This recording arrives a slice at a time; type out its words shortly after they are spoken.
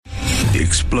The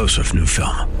explosive new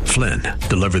film, Flynn,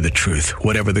 deliver the truth,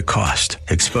 whatever the cost.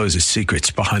 Exposes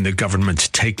secrets behind the government's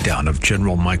takedown of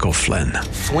General Michael Flynn.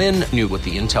 Flynn knew what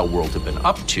the intel world had been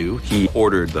up to. He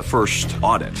ordered the first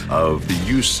audit of the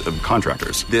use of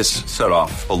contractors. This set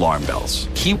off alarm bells.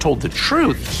 He told the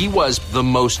truth. He was the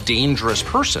most dangerous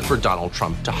person for Donald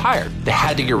Trump to hire. They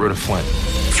had to get rid of Flynn.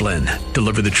 Flynn,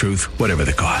 deliver the truth, whatever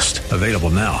the cost. Available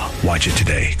now. Watch it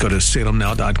today. Go to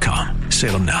salemnow.com.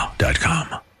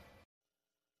 salemnow.com.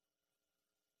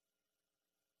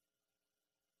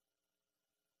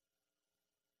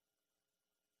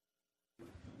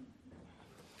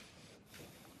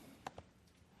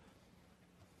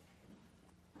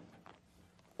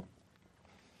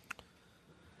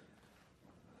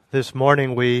 This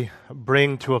morning we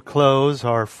bring to a close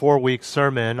our 4-week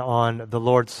sermon on the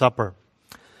Lord's Supper.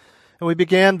 And we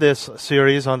began this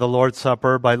series on the Lord's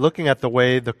Supper by looking at the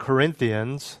way the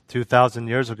Corinthians, 2,000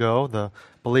 years ago, the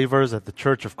believers at the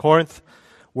Church of Corinth,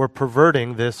 were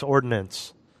perverting this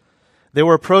ordinance. They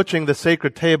were approaching the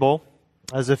sacred table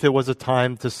as if it was a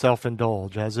time to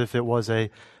self-indulge, as if it was a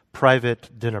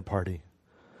private dinner party.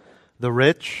 The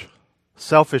rich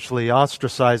selfishly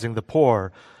ostracizing the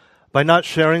poor by not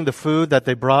sharing the food that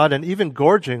they brought and even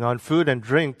gorging on food and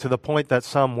drink to the point that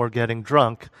some were getting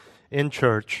drunk in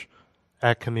church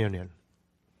at communion.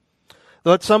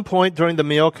 Though at some point during the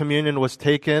meal communion was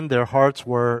taken, their hearts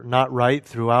were not right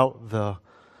throughout the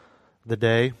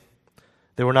day.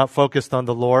 They were not focused on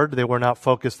the Lord. They were not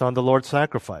focused on the Lord's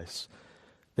sacrifice.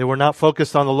 They were not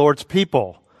focused on the Lord's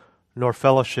people, nor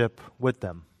fellowship with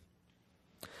them.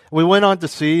 We went on to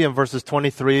see in verses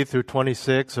 23 through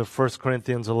 26 of 1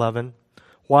 Corinthians 11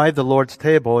 why the Lord's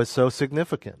table is so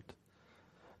significant.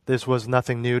 This was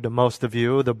nothing new to most of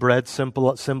you. The bread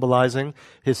symbolizing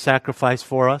His sacrifice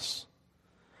for us.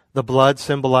 The blood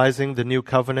symbolizing the new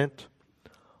covenant.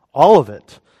 All of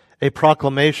it a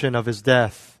proclamation of His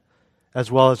death, as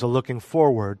well as a looking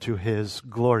forward to His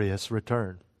glorious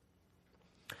return.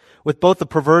 With both the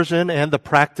perversion and the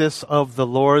practice of the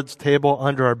Lord's table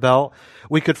under our belt,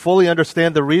 we could fully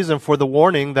understand the reason for the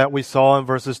warning that we saw in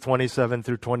verses 27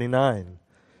 through 29.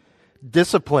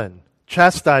 Discipline,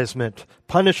 chastisement,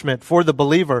 punishment for the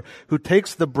believer who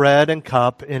takes the bread and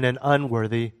cup in an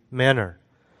unworthy manner.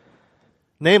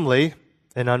 Namely,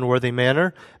 an unworthy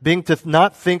manner, being to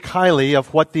not think highly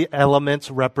of what the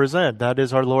elements represent. That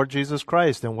is our Lord Jesus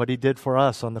Christ and what He did for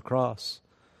us on the cross.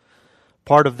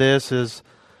 Part of this is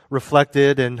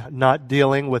reflected in not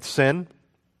dealing with sin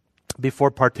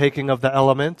before partaking of the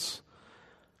elements.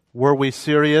 Were we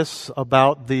serious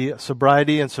about the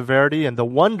sobriety and severity and the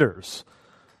wonders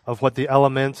of what the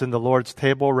elements in the Lord's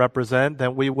table represent,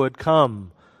 then we would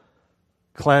come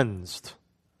cleansed,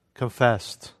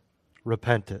 confessed,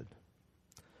 repented.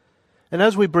 And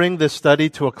as we bring this study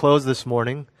to a close this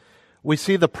morning, we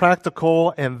see the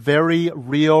practical and very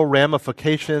real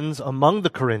ramifications among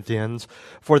the Corinthians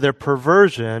for their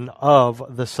perversion of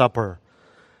the supper,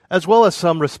 as well as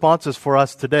some responses for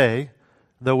us today,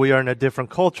 though we are in a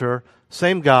different culture,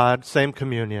 same God, same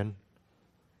communion,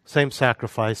 same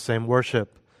sacrifice, same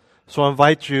worship. So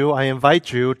I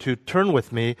invite you to turn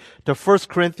with me to 1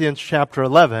 Corinthians chapter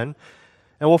 11,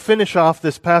 and we'll finish off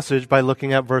this passage by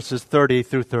looking at verses 30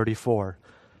 through 34.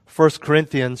 1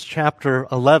 Corinthians chapter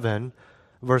 11,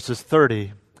 verses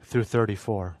 30 through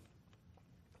 34.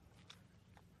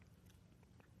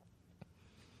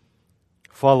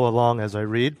 Follow along as I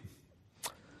read.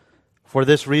 For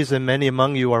this reason, many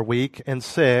among you are weak and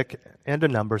sick, and a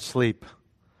number sleep.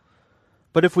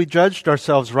 But if we judged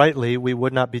ourselves rightly, we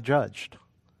would not be judged.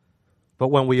 But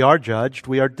when we are judged,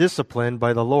 we are disciplined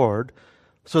by the Lord,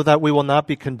 so that we will not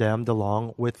be condemned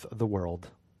along with the world.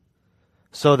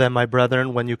 So then, my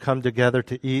brethren, when you come together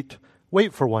to eat,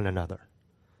 wait for one another.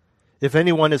 If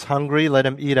anyone is hungry, let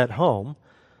him eat at home,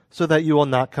 so that you will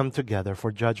not come together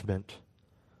for judgment.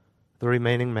 The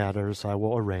remaining matters I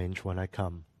will arrange when I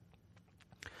come.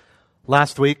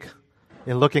 Last week,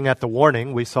 in looking at the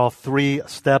warning, we saw 3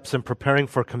 steps in preparing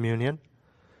for communion.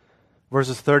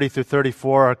 Verses 30 through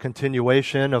 34 are a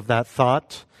continuation of that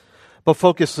thought, but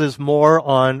focuses more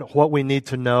on what we need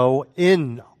to know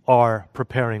in are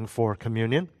preparing for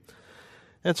communion.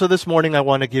 And so this morning I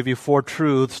want to give you 4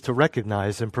 truths to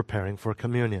recognize in preparing for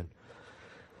communion.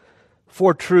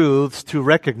 4 truths to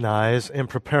recognize in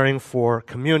preparing for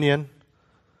communion,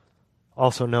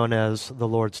 also known as the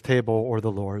Lord's table or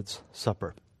the Lord's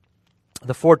Supper.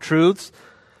 The 4 truths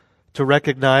to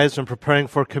recognize in preparing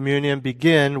for communion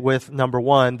begin with number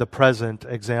 1, the present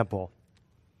example.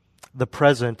 The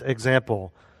present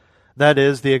example. That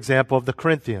is the example of the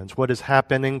Corinthians, what is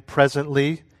happening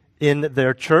presently in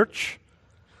their church.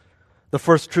 The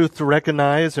first truth to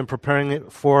recognize in preparing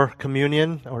it for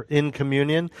communion or in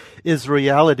communion is the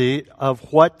reality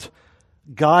of what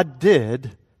God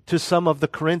did to some of the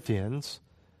Corinthians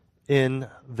in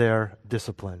their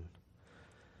discipline.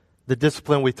 The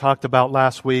discipline we talked about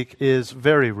last week is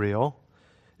very real.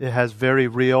 It has very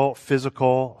real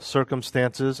physical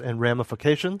circumstances and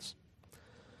ramifications.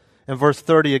 And verse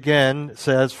 30 again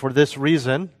says, "For this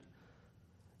reason,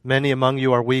 many among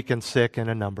you are weak and sick, and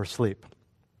a number sleep."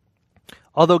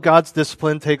 Although God's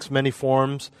discipline takes many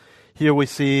forms, here we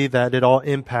see that it all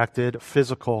impacted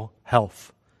physical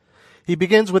health. He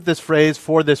begins with this phrase,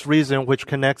 "for this reason," which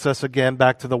connects us again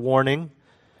back to the warning.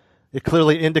 It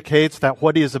clearly indicates that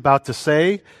what he is about to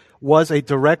say was a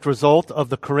direct result of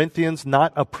the Corinthians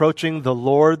not approaching the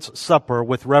Lord's Supper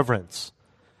with reverence.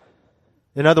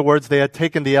 In other words, they had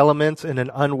taken the elements in an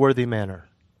unworthy manner.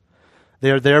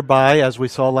 They are thereby, as we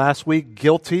saw last week,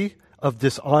 guilty of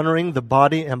dishonoring the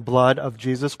body and blood of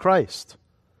Jesus Christ.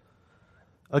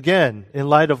 Again, in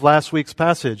light of last week's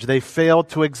passage, they failed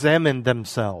to examine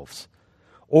themselves.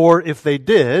 Or if they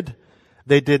did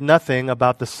nothing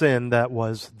about the sin that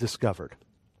was discovered.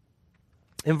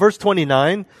 In verse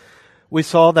 29, we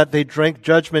saw that they drank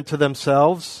judgment to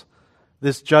themselves.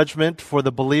 This judgment for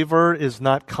the believer is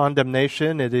not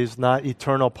condemnation. It is not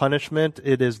eternal punishment.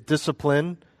 It is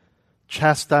discipline,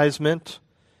 chastisement.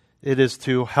 It is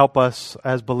to help us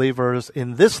as believers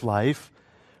in this life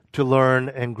to learn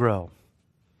and grow.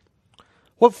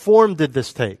 What form did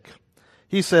this take?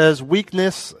 He says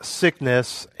weakness,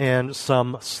 sickness, and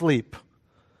some sleep.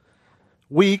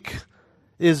 Weak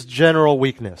is general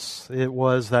weakness. It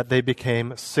was that they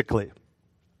became sickly.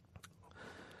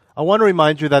 I want to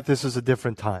remind you that this is a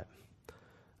different time.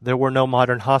 There were no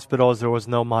modern hospitals. There was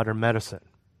no modern medicine.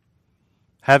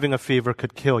 Having a fever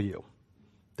could kill you.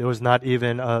 There was not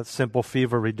even a simple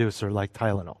fever reducer like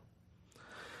Tylenol.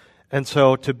 And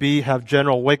so to have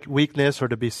general weakness or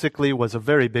to be sickly was a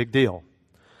very big deal.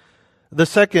 The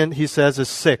second, he says, is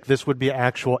sick. This would be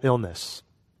actual illness.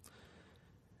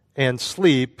 And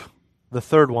sleep, the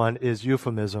third one, is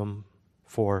euphemism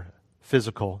for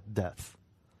physical death.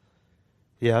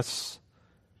 Yes,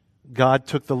 God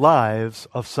took the lives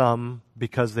of some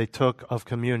because they took of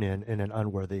communion in an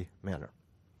unworthy manner.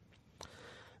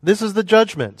 This is the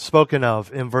judgment spoken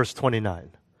of in verse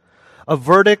 29. A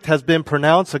verdict has been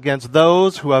pronounced against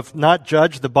those who have not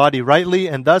judged the body rightly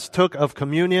and thus took of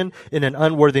communion in an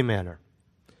unworthy manner.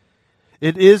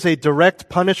 It is a direct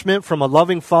punishment from a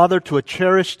loving father to a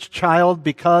cherished child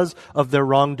because of their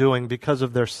wrongdoing, because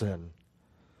of their sin.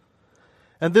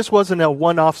 And this wasn't a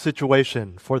one-off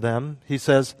situation for them. He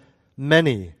says,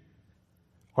 many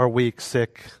are weak,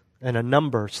 sick, and a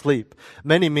number sleep.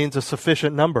 Many means a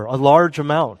sufficient number, a large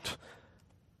amount.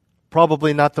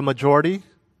 Probably not the majority,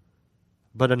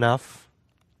 but enough.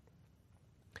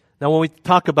 Now, when we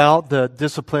talk about the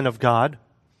discipline of God,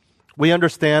 we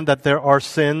understand that there are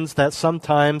sins that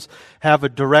sometimes have a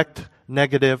direct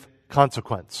negative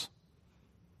consequence.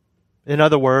 In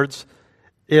other words,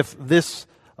 if this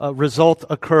result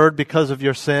occurred because of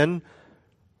your sin,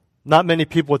 not many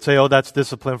people would say, "Oh, that's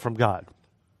discipline from God."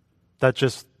 That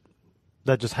just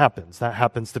happens. That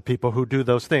happens to people who do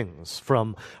those things,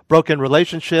 from broken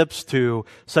relationships to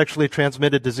sexually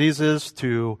transmitted diseases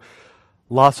to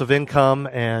loss of income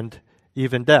and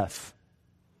even death.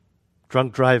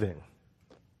 Drunk driving,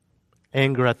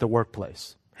 anger at the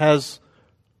workplace has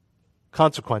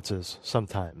consequences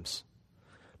sometimes.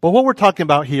 But what we're talking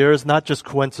about here is not just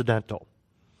coincidental.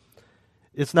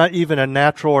 It's not even a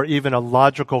natural or even a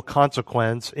logical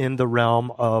consequence in the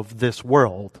realm of this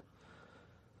world.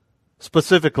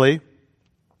 Specifically,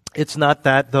 it's not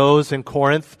that those in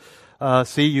Corinth,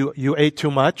 you ate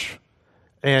too much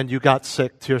and you got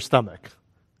sick to your stomach.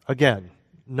 Again,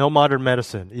 no modern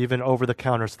medicine, even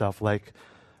over-the-counter stuff like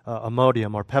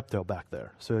Imodium or Pepto back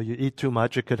there. So you eat too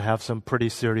much, it could have some pretty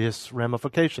serious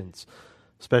ramifications,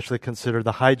 especially consider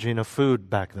the hygiene of food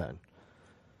back then.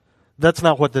 That's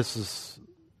not what this is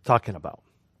talking about.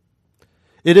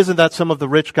 It isn't that some of the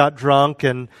rich got drunk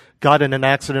and got in an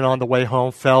accident on the way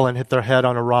home, fell and hit their head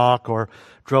on a rock, or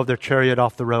drove their chariot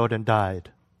off the road and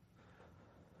died.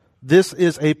 This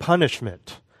is a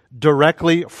punishment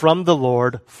directly from the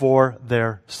Lord for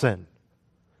their sin.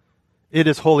 It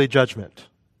is holy judgment.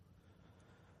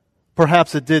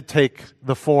 Perhaps it did take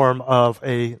the form of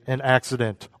an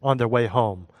accident on their way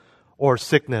home or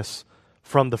sickness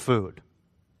from the food.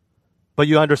 But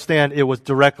you understand it was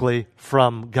directly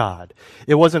from God.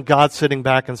 It wasn't God sitting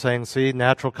back and saying, "See,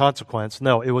 natural consequence."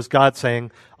 No, it was God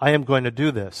saying, "I am going to do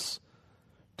this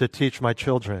to teach my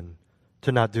children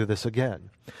to not do this again,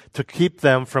 to keep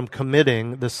them from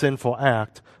committing the sinful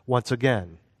act once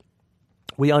again."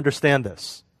 We understand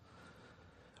this.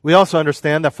 We also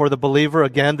understand that for the believer,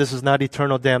 again, this is not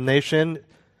eternal damnation.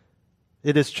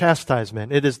 It is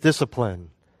chastisement. It is discipline.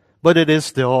 But it is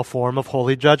still a form of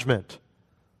holy judgment.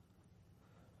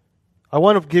 I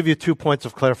want to give you 2 points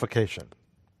of clarification.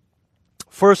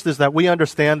 First is that we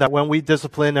understand that when we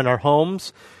discipline in our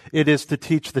homes, it is to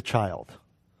teach the child.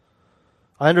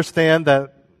 I understand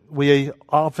that we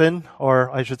often,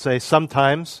 or I should say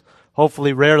sometimes,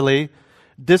 hopefully rarely,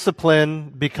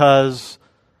 discipline because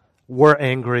we're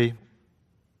angry,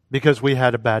 because we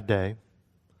had a bad day.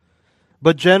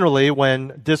 But generally,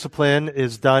 when discipline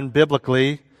is done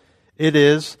biblically, it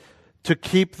is to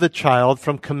keep the child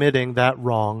from committing that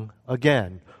wrong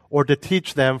again, or to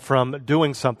teach them from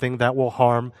doing something that will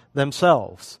harm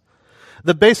themselves.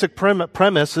 The basic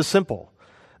premise is simple.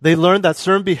 They learn that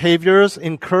certain behaviors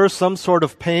incur some sort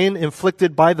of pain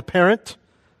inflicted by the parent,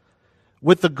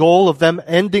 with the goal of them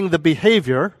ending the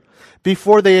behavior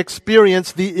before they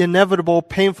experience the inevitable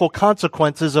painful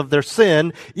consequences of their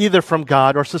sin, either from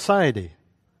God or society.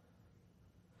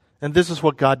 And this is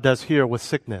what God does here with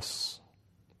sickness.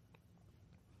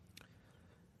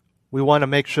 We want to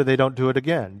make sure they don't do it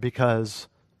again, because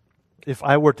if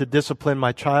I were to discipline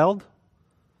my child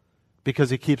because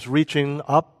he keeps reaching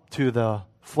up to the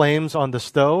flames on the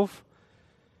stove,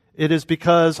 it is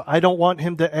because I don't want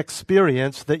him to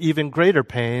experience the even greater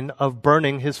pain of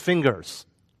burning his fingers,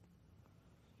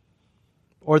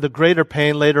 or the greater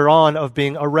pain later on of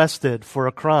being arrested for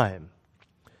a crime.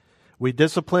 We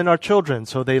discipline our children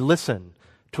so they listen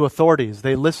to authorities,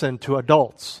 they listen to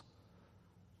adults,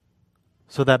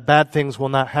 so that bad things will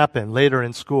not happen later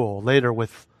in school, later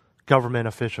with government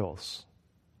officials.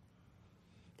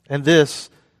 And this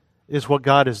is what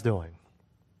God is doing.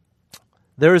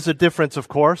 There is a difference, of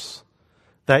course,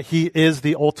 that He is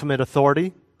the ultimate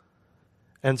authority,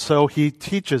 and so He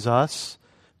teaches us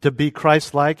to be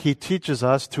Christ-like. He teaches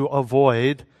us to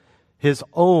avoid His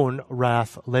own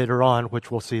wrath later on, which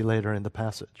we'll see later in the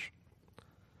passage.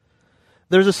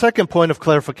 There's a second point of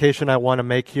clarification I want to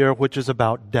make here, which is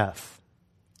about death.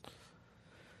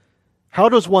 How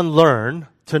does one learn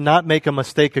to not make a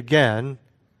mistake again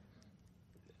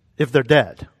if they're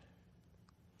dead?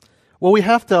 Well, we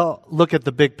have to look at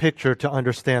the big picture to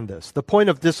understand this. The point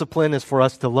of discipline is for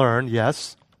us to learn,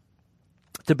 yes.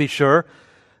 To be sure,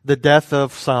 the death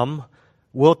of some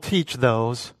will teach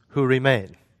those who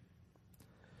remain.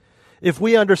 If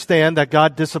we understand that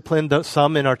God disciplined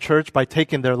some in our church by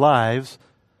taking their lives,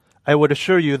 I would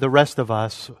assure you the rest of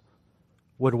us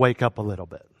would wake up a little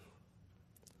bit.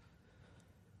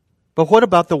 But what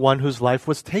about the one whose life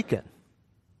was taken?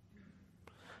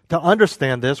 To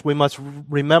understand this, we must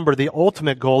remember the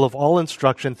ultimate goal of all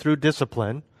instruction through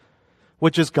discipline,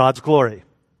 which is God's glory.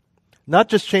 Not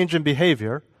just changing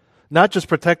behavior, not just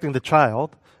protecting the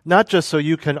child, not just so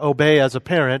you can obey as a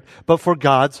parent, but for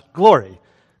God's glory.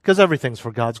 Because everything's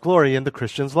for God's glory in the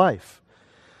Christian's life.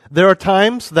 There are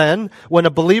times then when a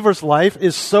believer's life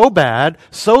is so bad,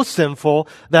 so sinful,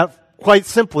 that quite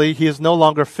simply, he is no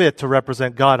longer fit to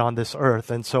represent God on this earth.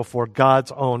 And so for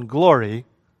God's own glory,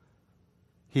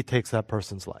 He takes that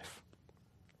person's life.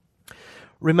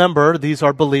 Remember, these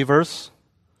are believers.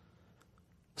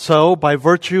 So, by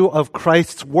virtue of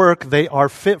Christ's work, they are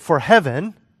fit for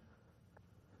heaven.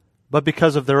 But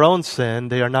because of their own sin,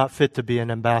 they are not fit to be an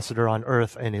ambassador on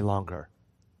earth any longer.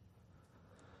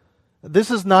 This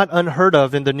is not unheard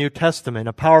of in the New Testament.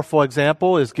 A powerful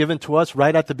example is given to us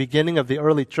right at the beginning of the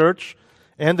early church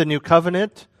and the New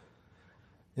Covenant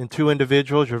in two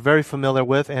individuals you're very familiar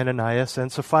with, Ananias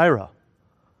and Sapphira.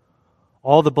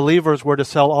 All the believers were to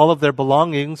sell all of their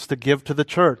belongings to give to the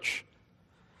church.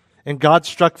 And God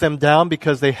struck them down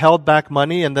because they held back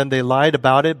money and then they lied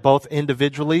about it, both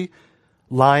individually,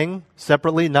 lying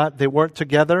separately, they weren't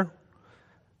together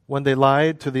when they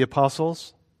lied to the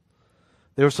apostles.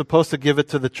 They were supposed to give it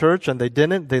to the church, and they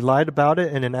didn't. They lied about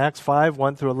it, and in Acts 5,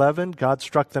 1 through 11, God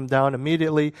struck them down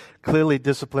immediately, clearly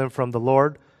discipline from the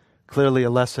Lord, clearly a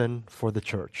lesson for the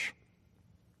church.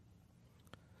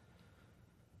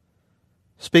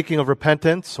 Speaking of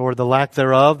repentance, or the lack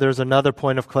thereof, there's another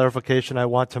point of clarification I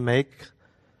want to make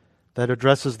that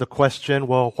addresses the question,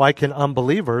 well, why can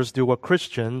unbelievers do what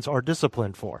Christians are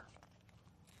disciplined for?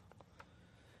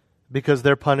 Because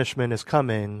their punishment is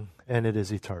coming, and it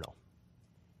is eternal.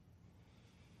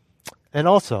 And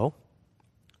also,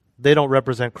 they don't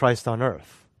represent Christ on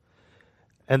earth.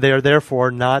 And they are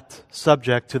therefore not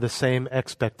subject to the same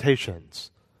expectations.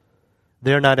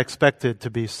 They are not expected to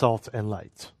be salt and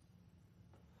light.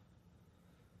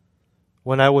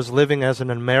 When I was living as an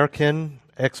American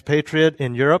expatriate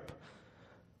in Europe,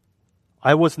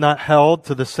 I was not held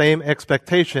to the same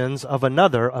expectations of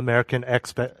another American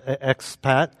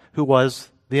expat who was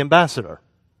the ambassador,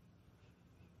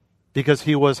 because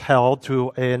he was held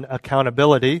to an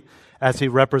accountability as he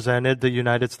represented the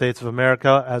United States of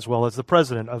America as well as the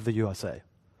President of the USA.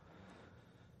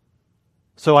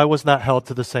 So I was not held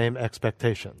to the same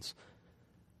expectations.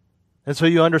 And so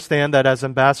you understand that as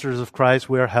ambassadors of Christ,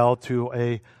 we are held to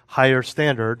a higher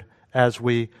standard as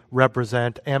we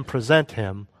represent and present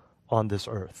Him on this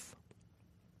earth.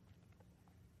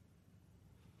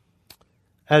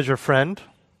 As your friend,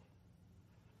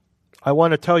 I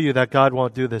want to tell you that God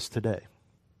won't do this today.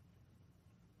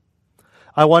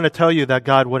 I want to tell you that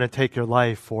God wouldn't take your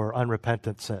life for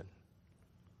unrepentant sin.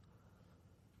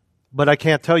 But I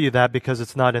can't tell you that because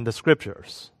it's not in the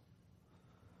Scriptures.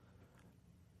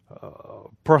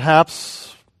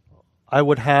 Perhaps I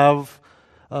would have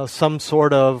some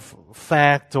sort of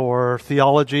fact or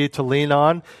theology to lean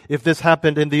on if this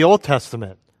happened in the Old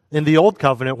Testament, in the Old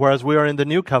Covenant, whereas we are in the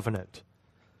New Covenant.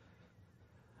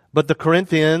 But the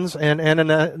Corinthians and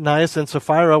Ananias and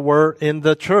Sapphira were in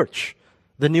the church,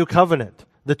 the New Covenant,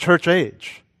 the church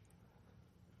age.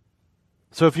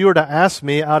 So if you were to ask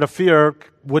me out of fear,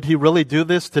 would he really do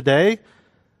this today?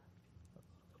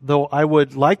 Though I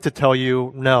would like to tell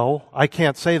you, no, I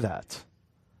can't say that.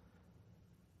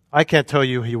 I can't tell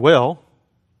you he will,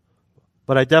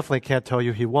 but I definitely can't tell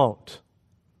you he won't.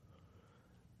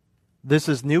 This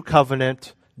is New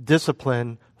Covenant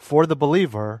discipline for the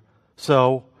believer,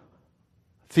 so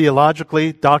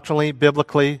theologically, doctrinally,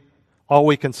 biblically, all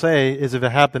we can say is if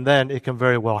it happened then, it can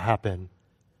very well happen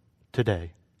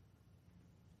today.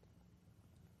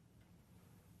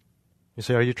 You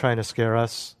say, are you trying to scare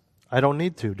us? I don't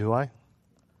need to, do I?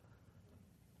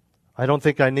 I don't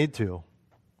think I need to.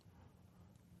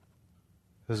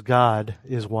 Because God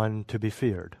is one to be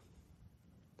feared.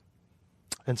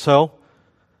 And so,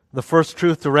 the first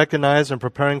truth to recognize in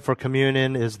preparing for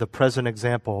communion is the present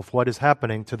example of what is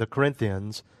happening to the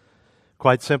Corinthians.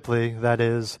 Quite simply, that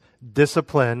is,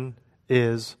 discipline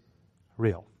is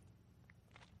real.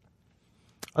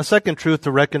 A second truth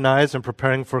to recognize in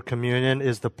preparing for communion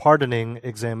is the pardoning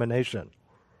examination.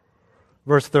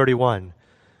 Verse 31,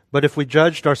 but if we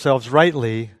judged ourselves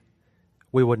rightly,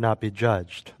 we would not be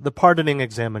judged. The pardoning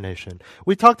examination.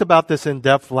 We talked about this in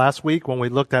depth last week when we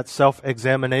looked at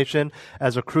self-examination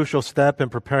as a crucial step in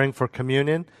preparing for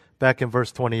communion, back in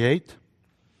verse 28.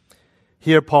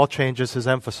 Here, Paul changes his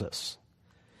emphasis.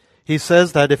 He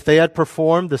says that if they had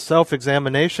performed the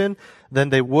self-examination, then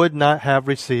they would not have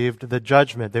received the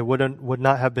judgment. They would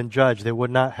not have been judged. They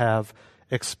would not have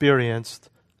experienced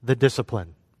the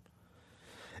discipline.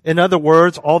 In other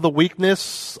words, all the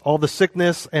weakness, all the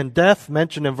sickness and death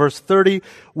mentioned in verse 30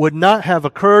 would not have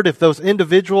occurred if those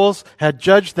individuals had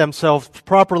judged themselves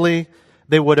properly.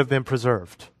 They would have been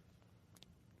preserved.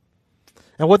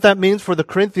 And what that means for the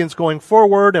Corinthians going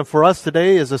forward and for us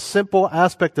today is a simple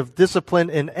aspect of discipline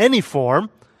in any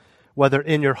form, whether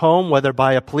in your home, whether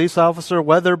by a police officer,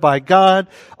 whether by God.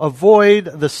 Avoid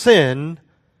the sin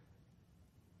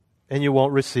and you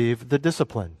won't receive the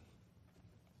discipline.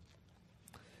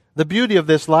 The beauty of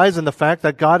this lies in the fact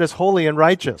that God is holy and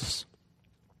righteous.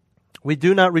 We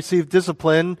do not receive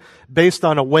discipline based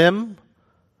on a whim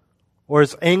or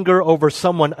his anger over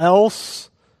someone else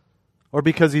or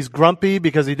because he's grumpy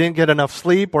because he didn't get enough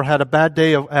sleep or had a bad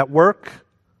day at work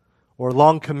or a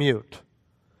long commute.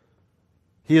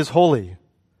 He is holy.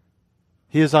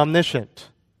 He is omniscient.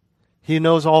 He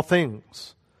knows all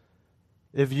things.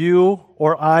 If you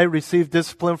or I receive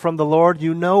discipline from the Lord,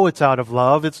 you know it's out of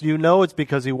love. You know it's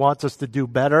because He wants us to do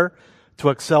better, to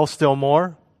excel still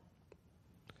more.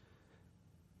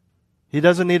 He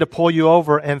doesn't need to pull you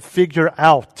over and figure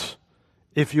out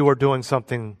if you are doing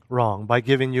something wrong by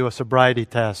giving you a sobriety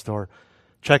test or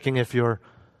checking if your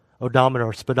odometer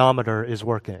or speedometer is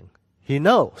working. He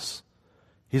knows.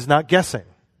 He's not guessing.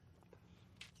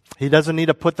 He doesn't need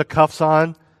to put the cuffs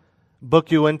on,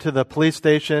 book you into the police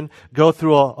station, go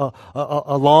through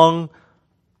a long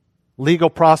legal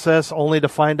process only to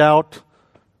find out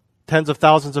tens of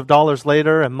thousands of dollars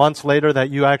later and months later that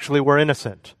you actually were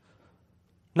innocent.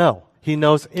 No, He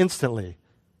knows instantly.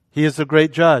 He is the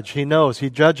great judge. He knows. He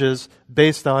judges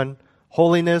based on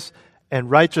holiness and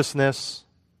righteousness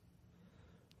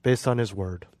based on His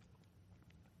word.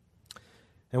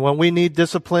 And when we need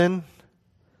discipline,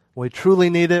 when we truly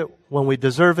need it, when we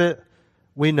deserve it,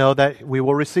 we know that we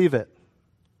will receive it.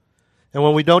 And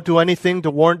when we don't do anything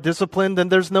to warrant discipline, then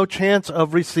there's no chance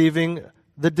of receiving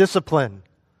the discipline.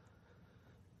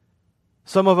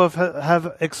 Some of us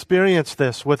have experienced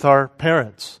this with our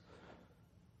parents.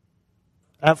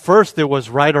 At first it was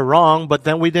right or wrong, but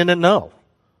then we didn't know.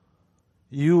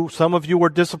 Some of you were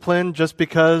disciplined just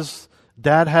because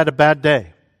dad had a bad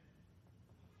day.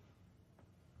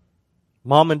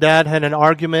 Mom and dad had an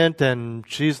argument and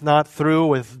she's not through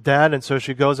with dad, and so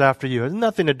she goes after you. It has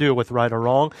nothing to do with right or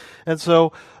wrong. And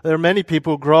so there are many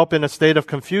people who grow up in a state of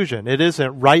confusion. It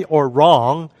isn't right or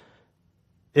wrong.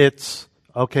 It's,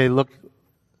 okay, look,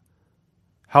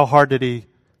 how hard did he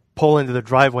pull into the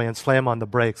driveway and slam on the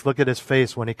brakes? Look at his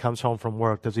face when he comes home from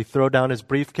work. Does he throw down his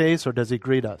briefcase or does he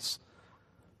greet us?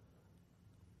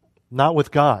 Not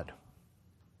with God.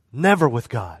 Never with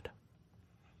God.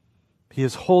 He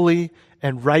is holy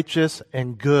and righteous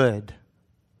and good.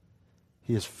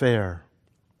 He is fair.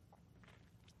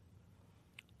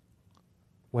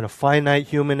 When a finite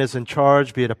human is in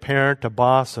charge, be it a parent, a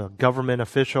boss, a government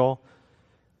official,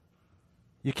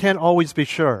 you can't always be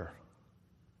sure.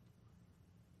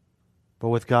 But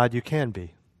with God, you can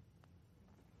be.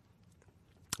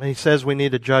 And he says we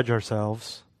need to judge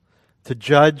ourselves. To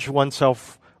judge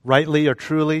oneself rightly or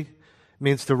truly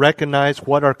means to recognize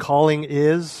what our calling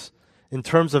is in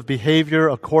terms of behavior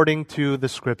according to the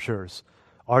Scriptures.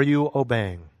 Are you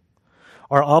obeying?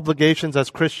 Our obligations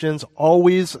as Christians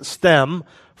always stem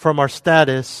from our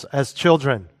status as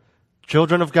children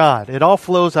of God. It all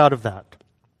flows out of that.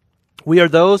 We are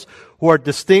those who are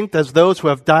distinct as those who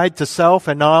have died to self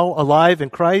and now alive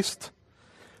in Christ,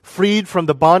 freed from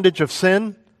the bondage of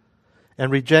sin,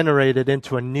 and regenerated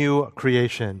into a new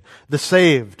creation. The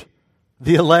saved,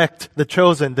 the elect, the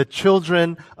chosen, the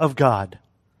children of God.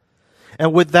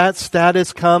 And with that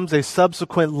status comes a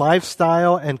subsequent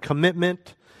lifestyle and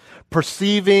commitment,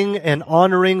 perceiving and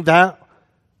honoring that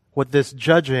what this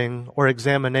judging or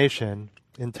examination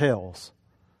entails.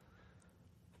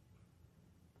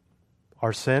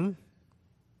 Our sin,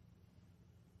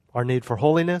 our need for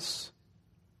holiness,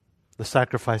 the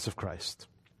sacrifice of Christ.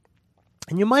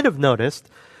 And you might have noticed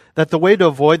that the way to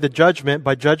avoid the judgment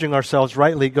by judging ourselves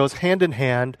rightly goes hand in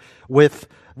hand with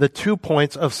the 2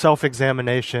 points of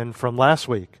self-examination from last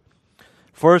week.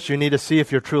 First, you need to see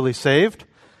if you're truly saved,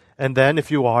 and then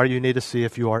if you are, you need to see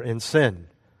if you are in sin.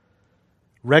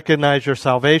 Recognize your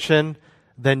salvation,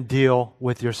 then deal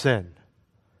with your sin.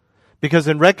 Because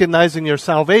in recognizing your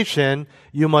salvation,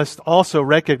 you must also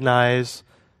recognize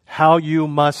how you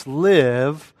must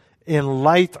live in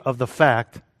light of the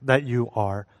fact that you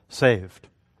are saved.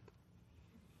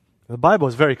 The Bible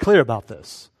is very clear about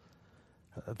this.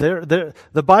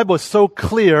 The Bible is so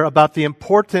clear about the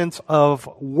importance of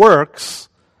works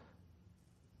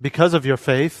because of your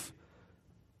faith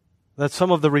that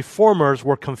some of the reformers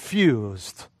were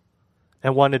confused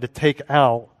and wanted to take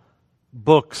out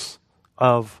books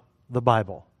of the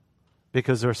Bible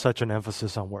because there's such an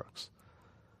emphasis on works.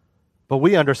 But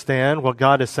we understand what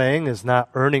God is saying is not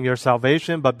earning your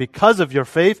salvation, but because of your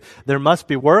faith, there must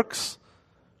be works.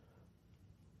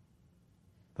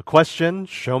 The question,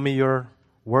 show me your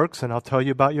works and I'll tell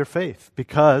you about your faith.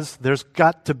 Because there's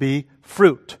got to be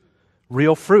fruit,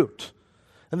 real fruit.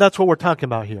 And that's what we're talking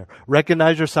about here.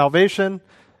 Recognize your salvation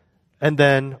and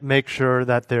then make sure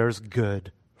that there's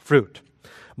good fruit.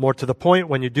 More to the point,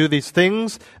 when you do these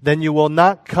things, then you will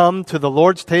not come to the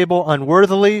Lord's table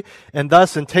unworthily, and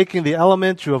thus in taking the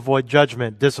elements you avoid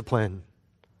judgment, discipline.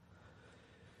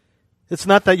 It's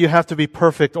not that you have to be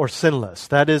perfect or sinless.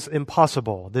 That is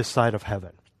impossible this side of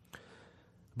heaven.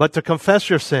 But to confess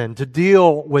your sin, to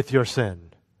deal with your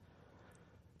sin,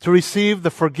 to receive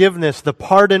the forgiveness, the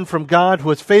pardon from God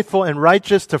who is faithful and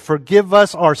righteous to forgive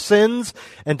us our sins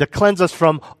and to cleanse us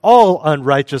from all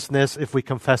unrighteousness if we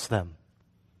confess them.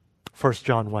 1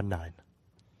 John 1:9.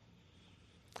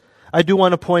 I do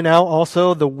want to point out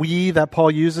also the we that Paul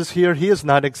uses here. He is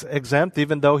not exempt,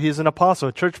 even though he is an apostle,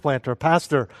 a church planter, a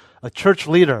pastor, a church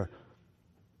leader,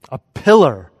 a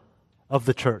pillar of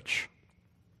the church.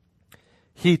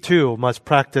 He too must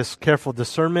practice careful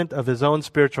discernment of his own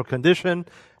spiritual condition.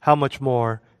 How much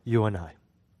more you and I?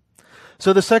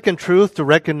 So the second truth to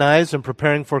recognize in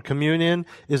preparing for communion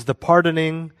is the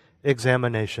pardoning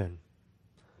examination.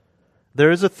 There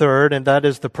is a third, and that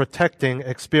is the protecting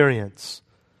experience.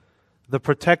 The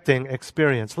protecting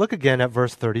experience. Look again at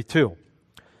verse 32.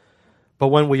 But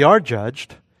when we are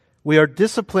judged, we are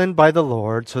disciplined by the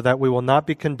Lord so that we will not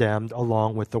be condemned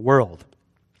along with the world.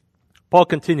 Paul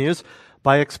continues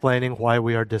by explaining why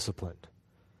we are disciplined.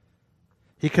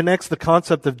 He connects the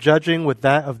concept of judging with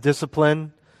that of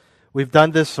discipline. We've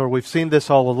done this, or we've seen this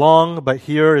all along, but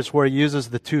here is where he uses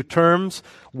the two terms,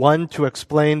 one to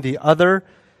explain the other.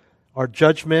 Our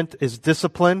judgment is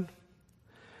discipline.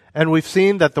 And we've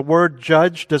seen that the word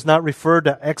judge does not refer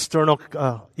to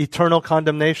eternal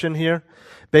condemnation here.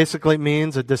 Basically, it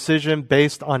means a decision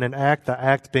based on an act, the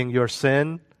act being your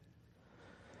sin.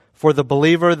 For the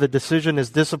believer, the decision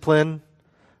is discipline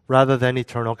rather than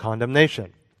eternal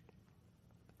condemnation.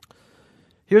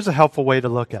 Here's a helpful way to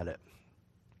look at it.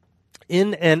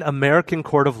 In an American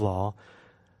court of law,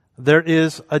 there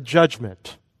is a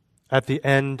judgment at the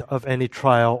end of any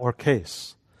trial or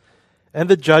case. And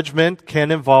the judgment can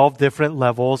involve different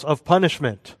levels of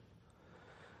punishment.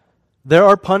 There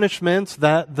are punishments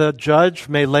that the judge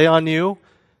may lay on you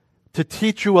to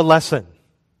teach you a lesson.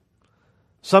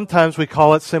 Sometimes we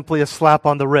call it simply a slap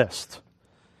on the wrist.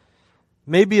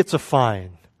 Maybe it's a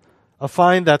fine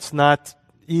that's not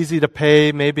easy to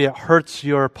pay. Maybe it hurts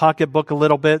your pocketbook a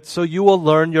little bit, so you will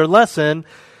learn your lesson,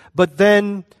 but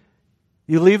then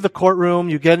you leave the courtroom,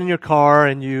 you get in your car,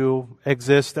 and you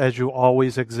exist as you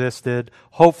always existed,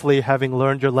 hopefully having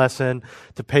learned your lesson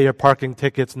to pay your parking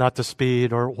tickets, not to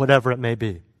speed, or whatever it may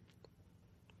be.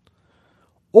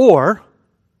 Or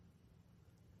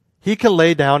he can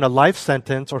lay down a life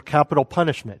sentence or capital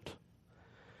punishment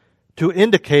to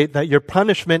indicate that your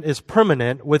punishment is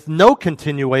permanent with no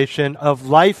continuation of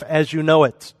life as you know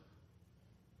it.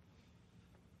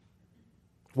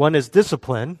 One is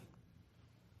discipline.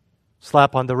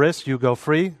 Slap on the wrist, you go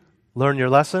free, learn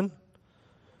your lesson.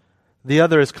 The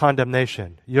other is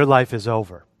condemnation. Your life is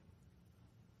over.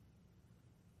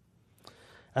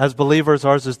 As believers,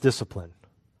 ours is discipline.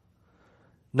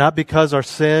 Not because our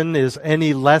sin is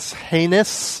any less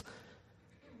heinous,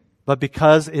 but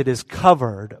because it is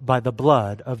covered by the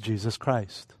blood of Jesus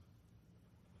Christ.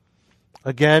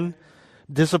 Again,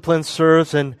 discipline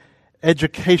serves an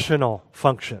educational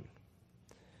function.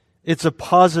 It's a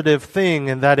positive thing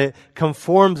in that it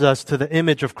conforms us to the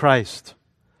image of Christ.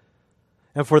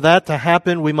 And for that to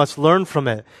happen, we must learn from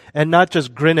it and not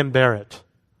just grin and bear it.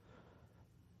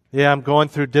 Yeah, I'm going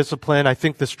through discipline. I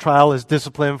think this trial is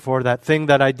discipline for that thing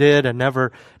that I did and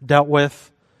never dealt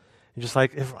with. You're just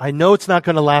like, if I know it's not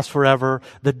going to last forever.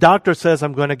 The doctor says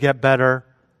I'm going to get better.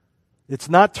 It's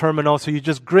not terminal, so you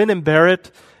just grin and bear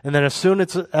it. And then as soon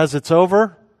as it's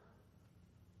over,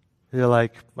 you're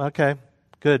like, okay,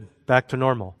 good, back to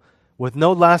normal. With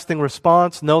no lasting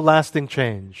response, no lasting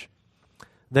change.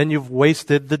 Then you've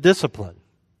wasted the discipline.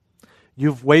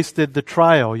 You've wasted the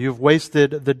trial. You've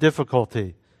wasted the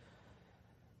difficulty.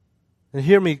 And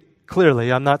hear me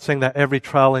clearly, I'm not saying that every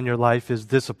trial in your life is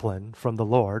discipline from the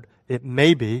Lord. It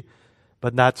may be,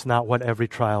 but that's not what every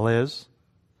trial is.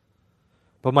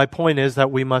 But my point is that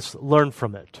we must learn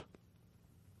from it.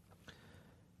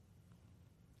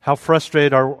 How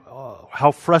frustrated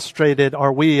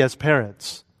are we as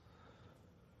parents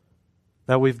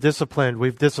that we've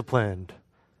disciplined,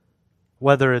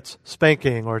 whether it's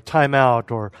spanking or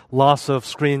timeout or loss of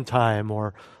screen time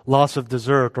or loss of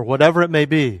dessert or whatever it may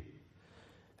be.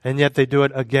 And yet they do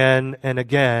it again and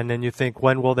again, and you think,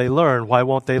 when will they learn? Why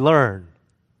won't they learn?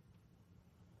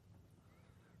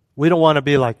 We don't want to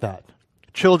be like that.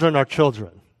 Children are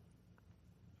children.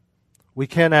 We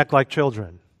can't act like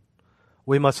children.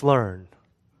 We must learn.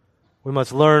 We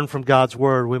must learn from God's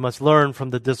Word. We must learn from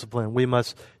the discipline. We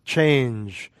must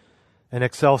change and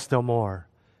excel still more.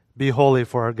 Be holy,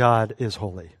 for our God is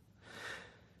holy.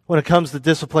 When it comes to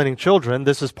disciplining children,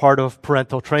 this is part of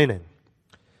parental training.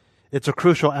 It's a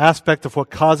crucial aspect of what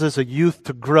causes a youth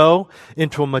to grow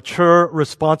into a mature,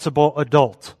 responsible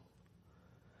adult.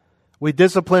 We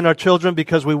discipline our children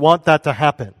because we want that to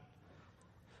happen.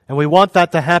 And we want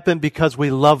that to happen because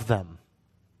we love them.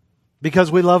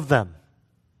 Because we love them.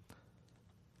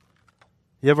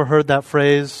 You ever heard that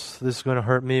phrase, this is going to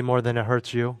hurt me more than it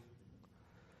hurts you?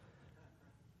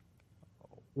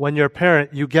 When you're a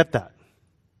parent, you get that.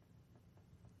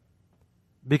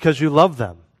 Because you love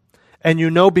them. And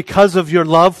you know because of your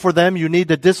love for them, you need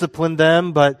to discipline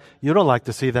them, but you don't like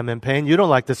to see them in pain. You don't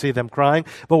like to see them crying.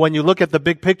 But when you look at the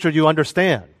big picture, you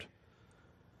understand.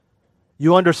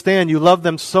 You understand you love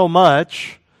them so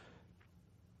much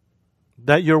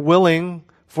that you're willing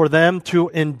for them to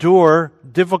endure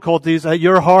difficulties at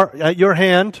your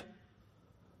hand,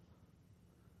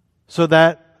 so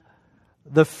that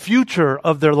the future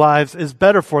of their lives is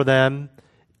better for them,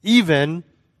 even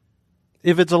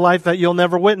if it's a life that you'll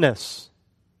never witness.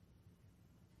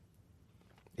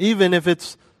 Even if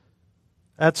it's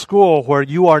at school where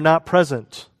you are not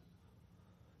present,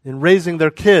 in raising their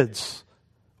kids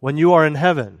when you are in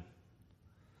heaven,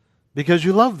 because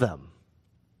you love them.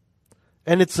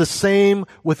 And it's the same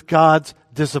with God's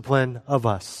discipline of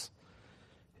us.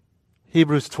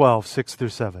 Hebrews 12, 6 through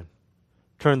 7.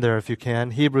 Turn there if you can.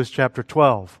 Hebrews chapter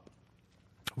 12,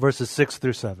 verses 6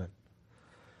 through 7.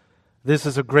 This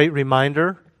is a great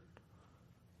reminder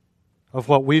of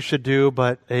what we should do,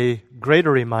 but a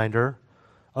greater reminder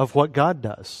of what God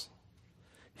does.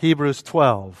 Hebrews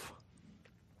 12,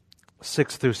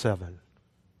 6 through 7.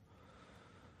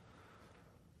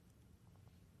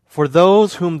 For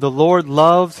those whom the Lord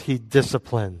loves, he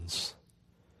disciplines,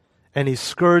 and he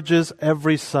scourges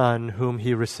every son whom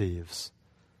he receives.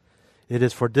 It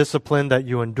is for discipline that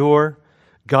you endure.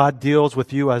 God deals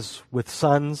with you as with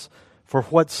sons. For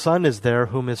what son is there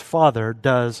whom his father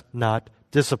does not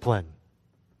discipline?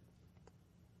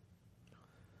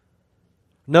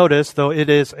 Notice, though it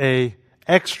is a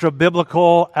extra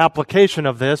biblical application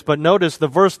of this, but notice the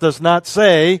verse does not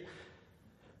say,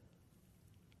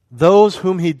 those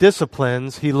whom he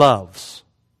disciplines, he loves.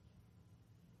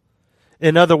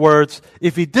 In other words,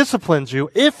 if he disciplines you,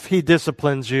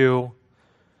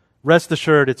 rest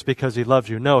assured it's because he loves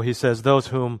you. No, he says, those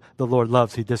whom the Lord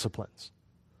loves, he disciplines.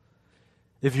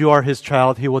 If you are his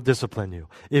child, he will discipline you.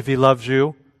 If he loves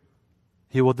you,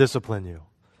 he will discipline you.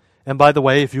 And by the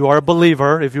way, if you are a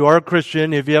believer, if you are a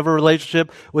Christian, if you have a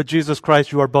relationship with Jesus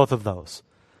Christ, you are both of those,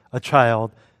 a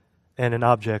child and an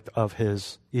object of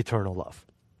his eternal love.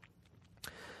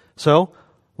 So,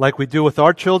 like we do with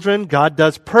our children, God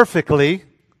does perfectly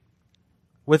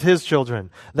with his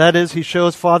children. That is, he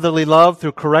shows fatherly love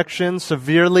through correction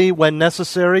severely when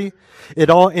necessary. It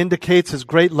all indicates his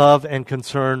great love and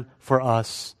concern for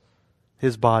us,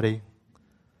 his body.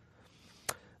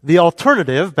 The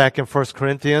alternative, back in 1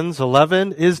 Corinthians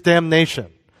 11, is damnation.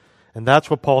 And that's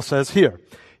what Paul says here.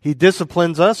 He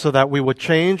disciplines us so that we would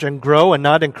change and grow and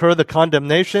not incur the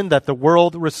condemnation that the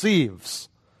world receives.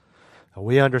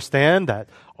 We understand that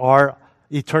our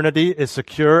eternity is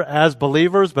secure as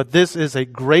believers, but this is a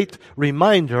great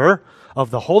reminder of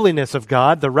the holiness of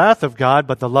God, the wrath of God,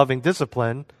 but the loving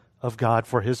discipline of God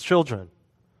for his children.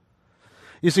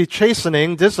 You see,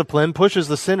 chastening, discipline, pushes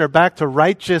the sinner back to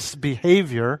righteous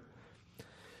behavior.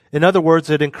 In other words,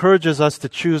 it encourages us to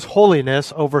choose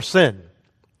holiness over sin.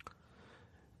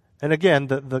 And again,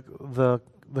 the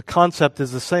concept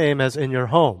is the same as in your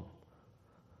home.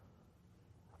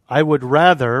 I would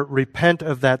rather repent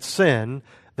of that sin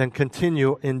than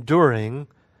continue enduring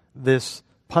this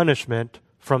punishment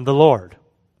from the Lord.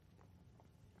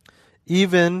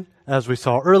 Even, as we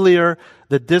saw earlier,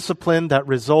 the discipline that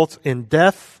results in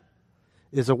death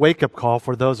is a wake-up call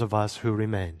for those of us who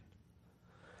remain.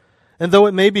 And though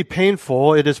it may be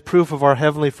painful, it is proof of our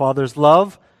Heavenly Father's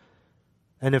love,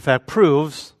 and in fact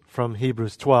proves, from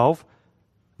Hebrews 12,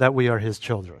 that we are his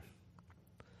children.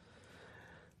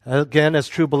 Again, as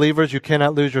true believers, you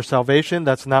cannot lose your salvation.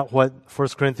 That's not what 1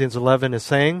 Corinthians 11 is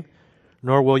saying,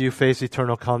 nor will you face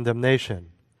eternal condemnation.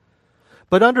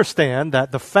 But understand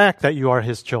that the fact that you are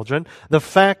his children, the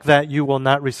fact that you will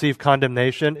not receive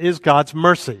condemnation is God's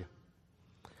mercy.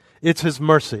 It's his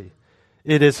mercy.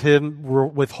 It is him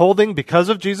withholding, because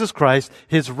of Jesus Christ,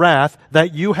 his wrath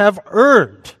that you have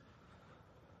earned.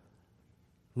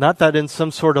 Not that in some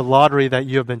sort of lottery that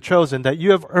you have been chosen, that you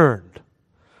have earned.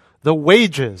 The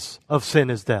wages of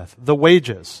sin is death. The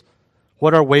wages.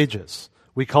 What are wages?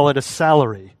 We call it a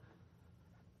salary.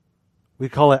 We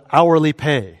call it hourly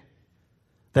pay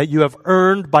that you have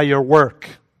earned by your work.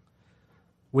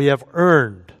 We have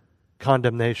earned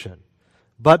condemnation.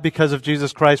 But because of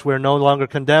Jesus Christ, we are no longer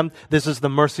condemned. This is the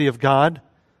mercy of God.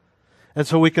 And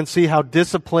so we can see how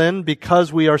discipline,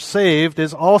 because we are saved,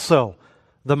 is also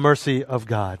the mercy of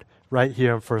God right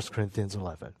here in 1 Corinthians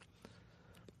 11.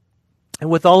 And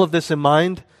with all of this in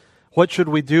mind, what should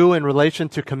we do in relation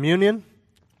to communion?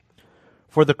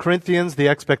 For the Corinthians, the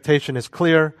expectation is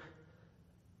clear.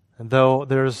 And though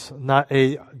there's not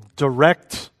a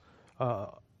direct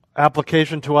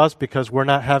application to us because we're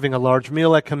not having a large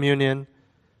meal at communion,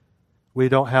 we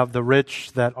don't have the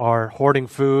rich that are hoarding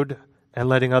food and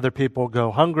letting other people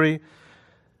go hungry,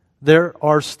 there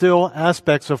are still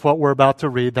aspects of what we're about to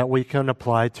read that we can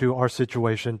apply to our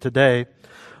situation today.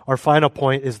 Our final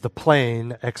point is the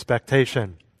plain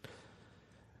expectation.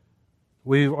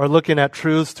 We are looking at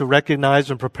truths to recognize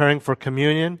when preparing for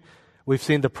communion. We've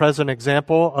seen the present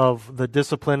example of the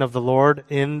discipline of the Lord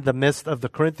in the midst of the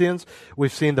Corinthians.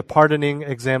 We've seen the pardoning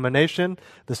examination,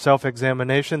 the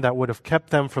self-examination that would have kept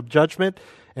them from judgment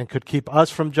and could keep us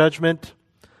from judgment,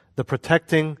 the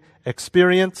protecting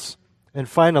experience, and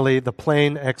finally, the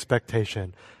plain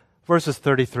expectation. Verses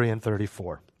 33 and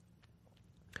 34.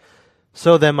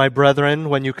 So then, my brethren,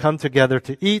 when you come together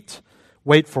to eat,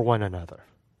 wait for one another.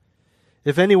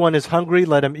 If anyone is hungry,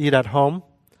 let him eat at home,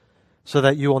 so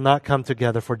that you will not come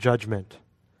together for judgment.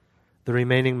 The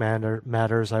remaining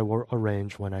matters I will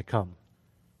arrange when I come.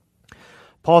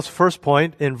 Paul's first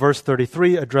point in verse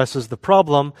 33 addresses the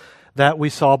problem that we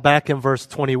saw back in verse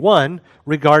 21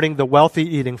 regarding the wealthy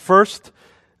eating first,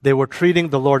 They were treating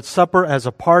the Lord's Supper as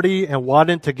a party and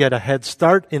wanted to get a head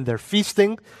start in their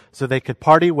feasting so they could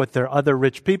party with their other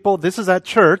rich people. This is at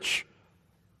church,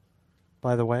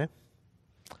 by the way.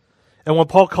 And when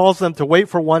Paul calls them to wait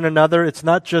for one another, it's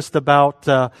not just about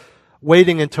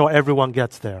waiting until everyone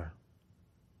gets there.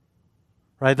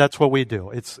 Right? That's what we do.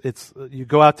 It's you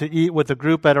go out to eat with a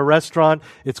group at a restaurant.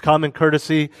 It's common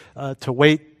courtesy to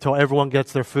wait till everyone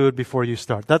gets their food before you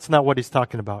start. That's not what he's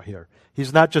talking about here.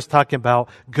 He's not just talking about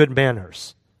good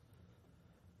manners.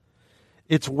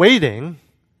 It's waiting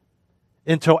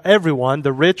until everyone,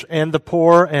 the rich and the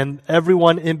poor and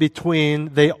everyone in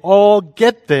between, they all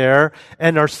get there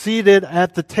and are seated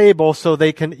at the table so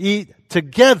they can eat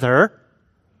together.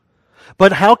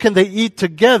 But how can they eat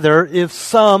together if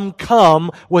some come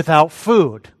without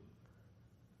food?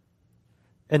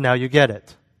 And now you get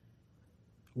it.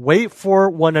 Wait for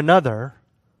one another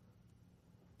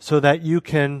so that you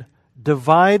can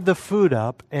divide the food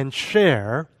up and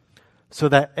share so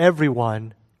that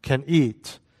everyone can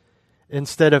eat.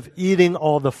 Instead of eating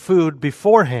all the food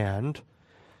beforehand,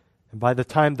 and by the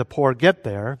time the poor get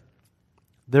there,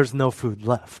 there's no food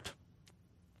left.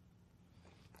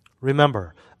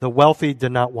 Remember, the wealthy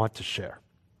did not want to share.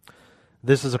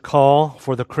 This is a call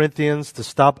for the Corinthians to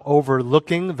stop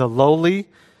overlooking the lowly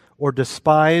or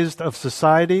despised of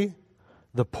society,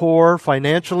 the poor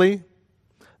financially,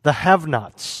 the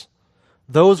have-nots,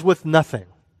 those with nothing.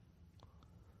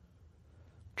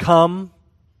 Come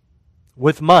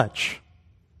with much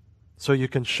so you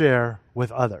can share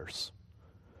with others.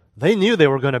 They knew they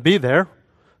were going to be there.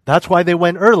 That's why they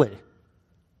went early.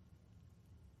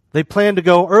 They planned to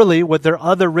go early with their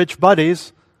other rich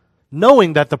buddies,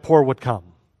 knowing that the poor would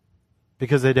come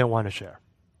because they didn't want to share.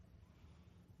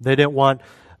 They didn't want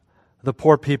the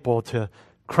poor people to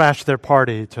crash their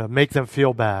party, to make them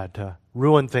feel bad, to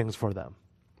ruin things for them.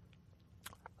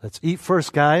 Let's eat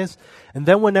first, guys. And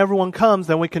then when everyone comes,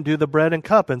 then we can do the bread and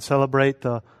cup and celebrate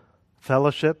the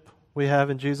fellowship we have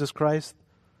in Jesus Christ.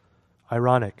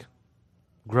 Ironic.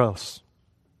 Gross.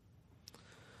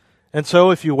 And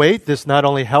so if you wait, this not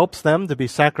only helps them to be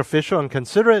sacrificial and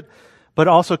considerate, but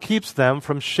also keeps them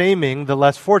from shaming the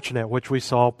less fortunate, which we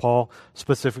saw Paul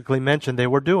specifically mention they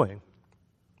were doing.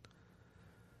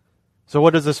 So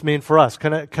what does this mean for us?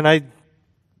 Can I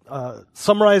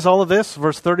summarize all of this,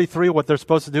 verse 33, what they're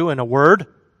supposed to do in a word?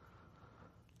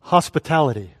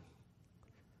 Hospitality.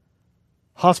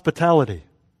 Hospitality.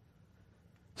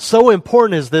 So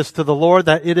important is this to the Lord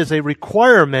that it is a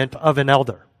requirement of an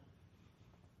elder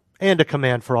and a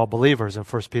command for all believers in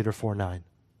 1 Peter 4:9.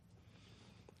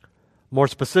 More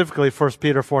specifically, 1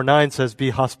 Peter 4:9 says, be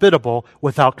hospitable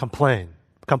without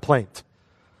complaint.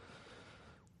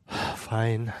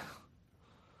 Fine.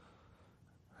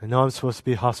 I know I'm supposed to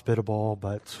be hospitable,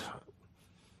 but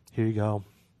here you go.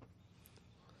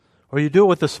 Or you do it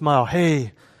with a smile.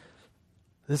 Hey,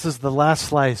 this is the last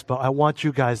slice, but I want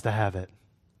you guys to have it.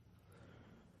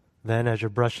 Then as you're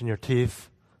brushing your teeth,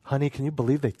 honey, can you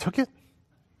believe they took it?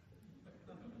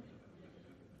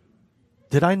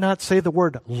 Did I not say the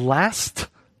word last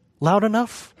loud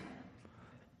enough?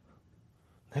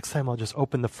 Next time I'll just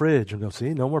open the fridge and go,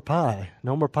 see, no more pie,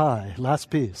 last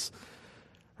piece.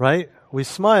 Right? We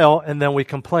smile and then we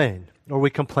complain, or we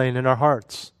complain in our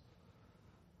hearts.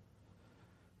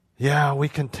 Yeah, we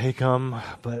can take them,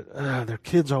 but their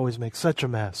kids always make such a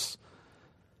mess.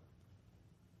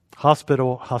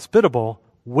 Hospitable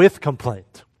with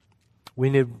complaint. We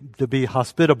need to be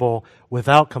hospitable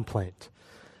without complaint.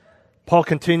 Paul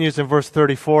continues in verse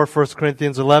 34, 1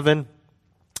 Corinthians 11.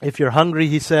 If you're hungry,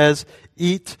 he says,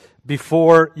 eat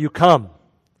before you come.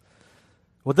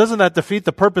 Well, doesn't that defeat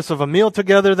the purpose of a meal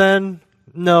together then?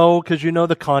 No, because you know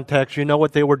the context, you know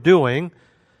what they were doing.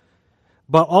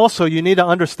 But also you need to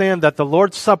understand that the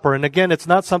Lord's Supper, and again, it's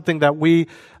not something that we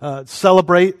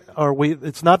celebrate,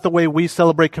 it's not the way we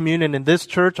celebrate communion in this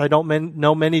church. I don't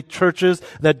know many churches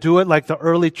that do it like the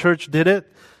early church did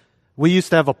it. We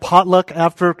used to have a potluck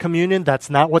after communion. That's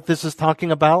not what this is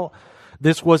talking about.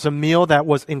 This was a meal that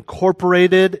was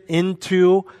incorporated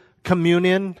into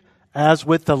communion, as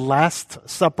with the Last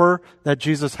Supper that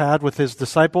Jesus had with his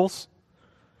disciples.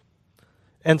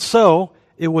 And so,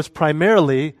 it was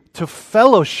primarily to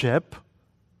fellowship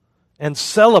and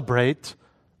celebrate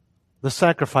the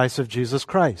sacrifice of Jesus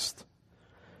Christ.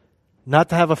 Not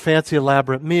to have a fancy,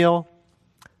 elaborate meal,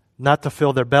 not to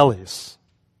fill their bellies.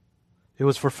 It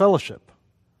was for fellowship.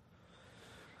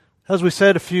 As we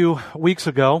said a few weeks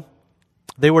ago,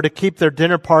 they were to keep their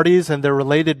dinner parties and their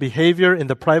related behavior in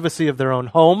the privacy of their own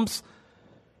homes.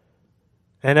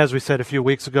 And as we said a few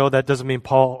weeks ago, that doesn't mean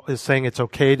Paul is saying it's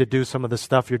okay to do some of the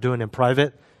stuff you're doing in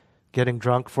private, getting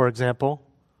drunk, for example.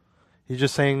 He's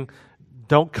just saying,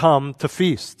 don't come to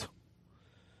feast.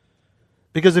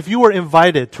 Because if you were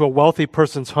invited to a wealthy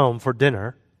person's home for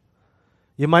dinner,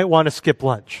 you might want to skip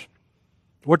lunch.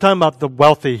 We're talking about the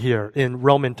wealthy here in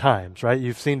Roman times, right?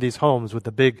 You've seen these homes with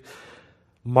the big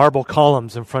marble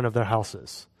columns in front of their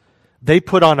houses. They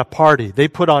put on a party. They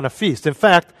put on a feast. In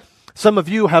fact, some of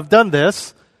you have done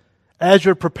this. As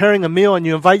you're preparing a meal and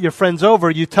you invite your friends over,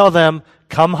 you tell them,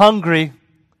 come hungry.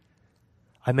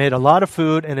 I made a lot of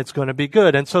food and it's going to be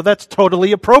good. And so that's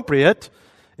totally appropriate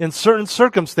in certain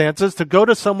circumstances to go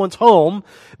to someone's home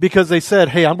because they said,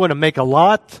 hey, I'm going to make a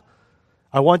lot.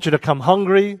 I want you to come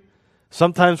hungry.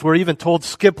 Sometimes we're even told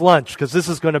skip lunch because this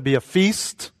is going to be a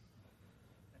feast.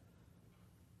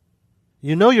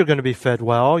 You know you're going to be fed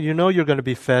well. You know you're going to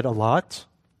be fed a lot.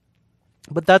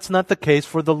 But that's not the case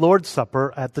for the Lord's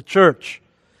Supper at the church.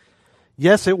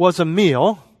 Yes, it was a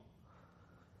meal,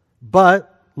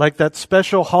 but like that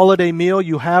special holiday meal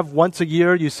you have once a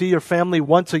year, you see your family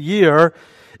once a year,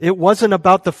 it wasn't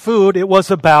about the food, it was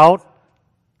about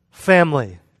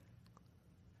family.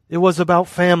 It was about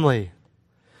family.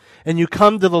 And you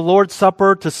come to the Lord's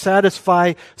Supper to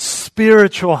satisfy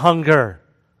spiritual hunger,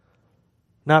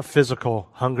 not physical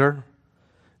hunger.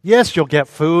 Yes, you'll get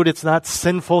food. It's not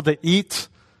sinful to eat.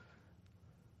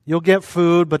 You'll get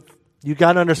food, but you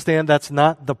got to understand that's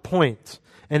not the point,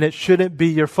 and it shouldn't be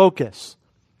your focus.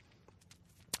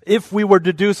 If we were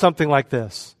to do something like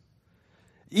this,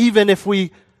 even if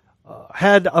we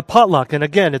had a potluck, and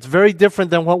again, it's very different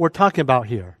than what we're talking about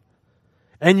here,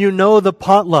 and you know the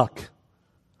potluck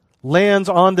lands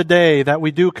on the day that we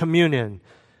do communion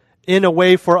in a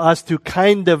way for us to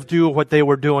kind of do what they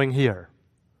were doing here.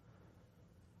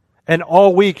 And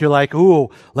all week you're like,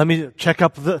 ooh, let me check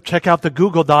out the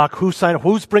Google Doc.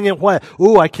 Who's bringing what?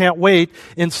 Ooh, I can't wait.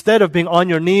 Instead of being on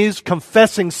your knees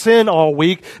confessing sin all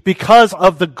week because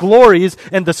of the glories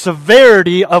and the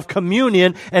severity of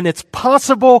communion and its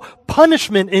possible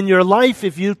punishment in your life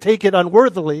if you take it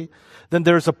unworthily, then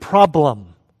there's a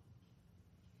problem.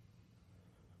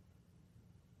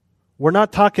 We're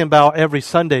not talking about every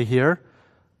Sunday here,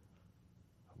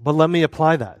 but let me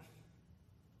apply that.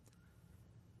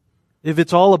 If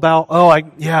it's all about,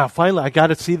 finally, I got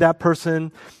to see that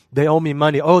person. They owe me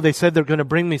money. Oh, they said they're going to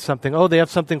bring me something. Oh, they have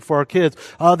something for our kids.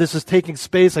 Oh, this is taking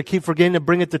space. I keep forgetting to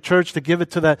bring it to church to give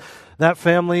it to that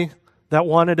family that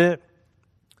wanted it.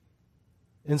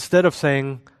 Instead of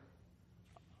saying,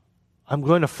 I'm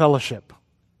going to fellowship.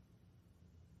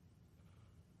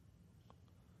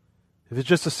 If it's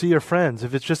just to see your friends,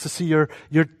 if it's just to see your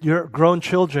grown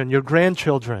children, your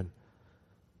grandchildren,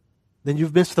 then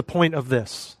you've missed the point of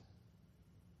this.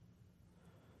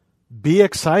 Be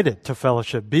excited to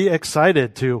fellowship. Be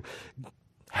excited to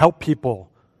help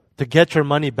people, to get your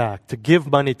money back, to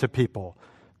give money to people,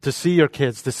 to see your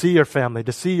kids, to see your family,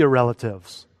 to see your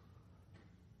relatives.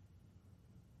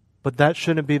 But that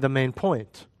shouldn't be the main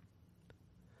point.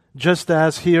 Just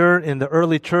as here in the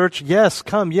early church, yes,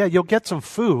 come, you'll get some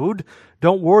food.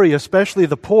 Don't worry, especially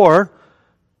the poor.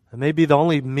 It may be the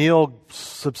only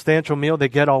substantial meal they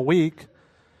get all week.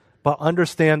 But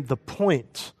understand the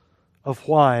point of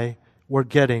why we're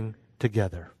getting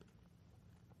together.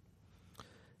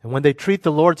 And when they treat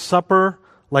the Lord's Supper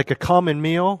like a common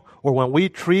meal, or when we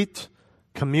treat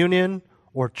communion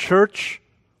or church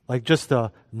like just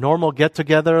a normal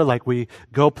get-together, like we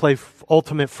go play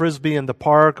ultimate frisbee in the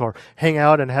park or hang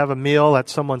out and have a meal at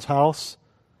someone's house,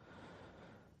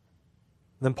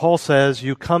 then Paul says,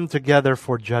 you come together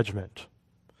for judgment.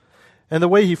 And the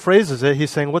way he phrases it,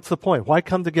 he's saying, what's the point? Why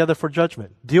come together for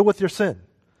judgment? Deal with your sin.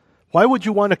 Why would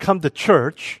you want to come to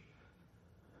church,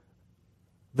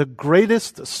 the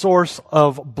greatest source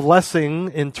of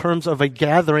blessing in terms of a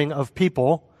gathering of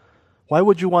people? Why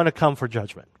would you want to come for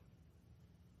judgment?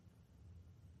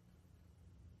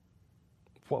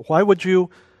 Why would you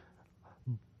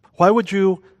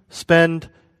spend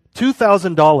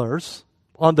 $2,000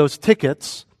 on those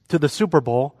tickets to the Super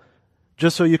Bowl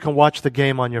just so you can watch the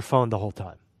game on your phone the whole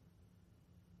time?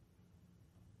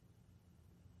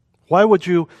 Why would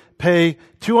you pay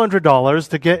 $200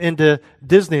 to get into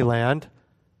Disneyland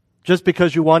just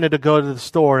because you wanted to go to the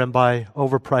store and buy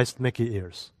overpriced Mickey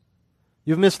ears?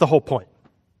 You've missed the whole point.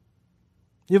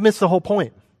 You've missed the whole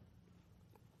point.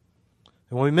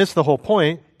 And when we miss the whole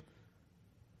point,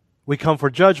 we come for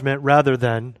judgment rather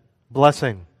than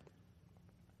blessing.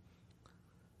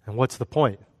 And what's the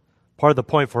point? Part of the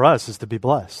point for us is to be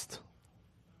blessed.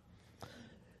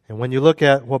 And when you look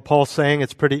at what Paul's saying,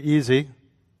 it's pretty easy.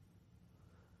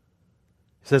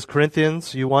 He says,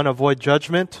 Corinthians, you want to avoid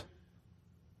judgment?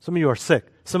 Some of you are sick.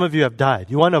 Some of you have died.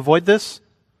 You want to avoid this?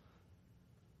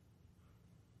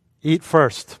 Eat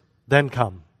first, then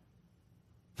come.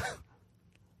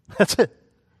 That's it.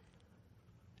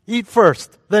 Eat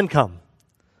first, then come.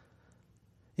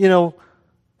 You know,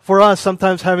 for us,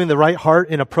 sometimes having the right heart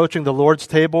in approaching the Lord's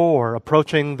table or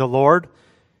approaching the Lord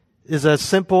is as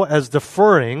simple as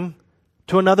deferring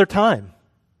to another time.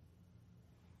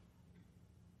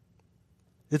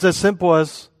 It's as simple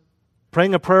as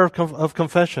praying a prayer of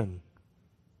confession.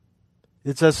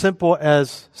 It's as simple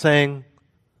as saying,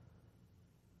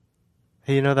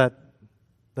 hey, you know that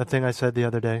thing I said the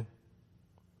other day?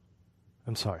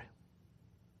 I'm sorry.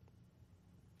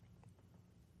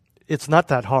 It's not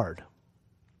that hard.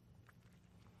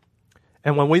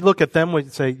 And when we look at them, we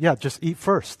say, yeah, just eat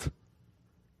first.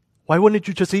 Why wouldn't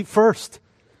you just eat first?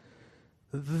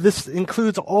 This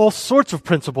includes all sorts of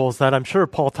principles that I'm sure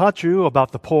Paul taught you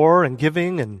about the poor and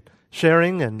giving and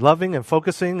sharing and loving and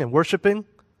focusing and worshiping.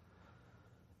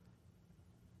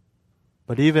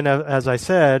 But even as I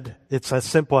said, it's as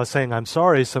simple as saying, I'm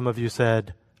sorry, some of you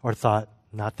said or thought,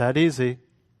 not that easy.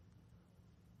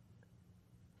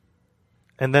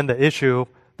 And then the issue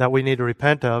that we need to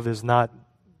repent of is not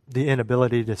the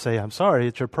inability to say, I'm sorry,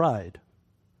 it's your pride.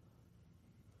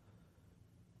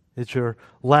 It's your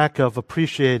lack of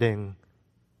appreciating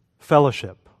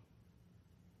fellowship.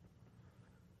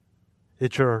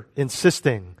 It's your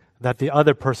insisting that the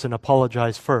other person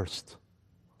apologize first.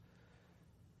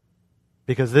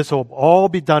 Because this will all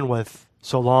be done with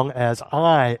so long as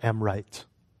I am right.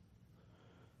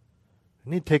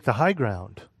 You need to take the high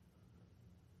ground.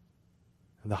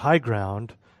 And the high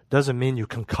ground doesn't mean you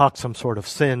concoct some sort of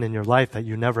sin in your life that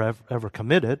you never ever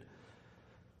committed.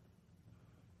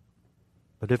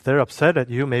 But if they're upset at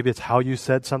you, maybe it's how you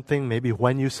said something, maybe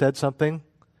when you said something,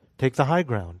 take the high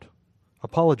ground.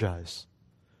 Apologize.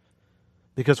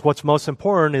 Because what's most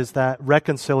important is that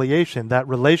reconciliation, that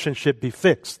relationship be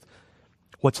fixed.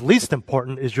 What's least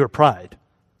important is your pride.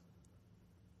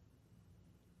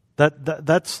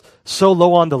 That's so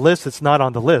low on the list, it's not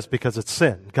on the list because it's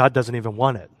sin. God doesn't even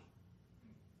want it.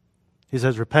 He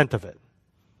says, repent of it.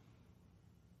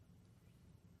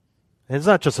 And it's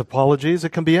not just apologies, it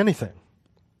can be anything.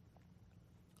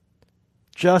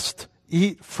 Just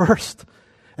eat first.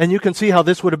 And you can see how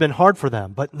this would have been hard for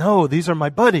them. But no, these are my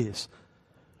buddies.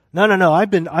 No. I've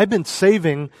been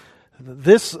saving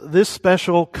this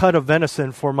special cut of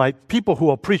venison for my people who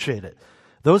appreciate it.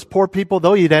 Those poor people,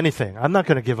 they'll eat anything. I'm not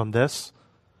going to give them this.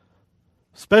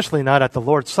 Especially not at the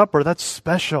Lord's Supper. That's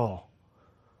special.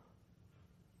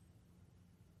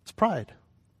 It's pride.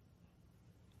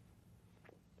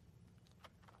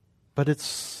 But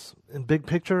it's, in big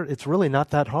picture, it's really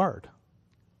not that hard.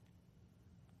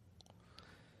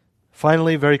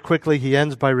 Finally, very quickly, he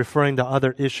ends by referring to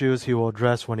other issues he will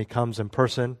address when he comes in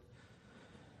person.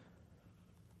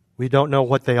 We don't know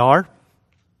what they are.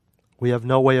 We have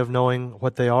no way of knowing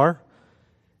what they are.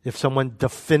 If someone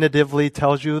definitively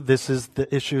tells you this is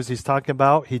the issues he's talking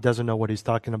about, he doesn't know what he's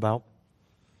talking about.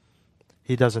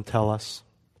 He doesn't tell us.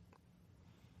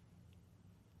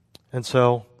 And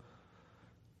so,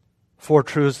 4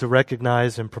 truths to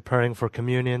recognize in preparing for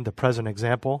communion. The present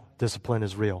example, discipline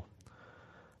is real.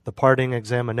 The parting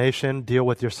examination, deal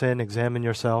with your sin, examine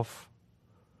yourself.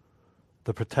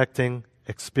 The protecting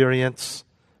experience,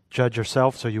 judge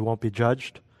yourself so you won't be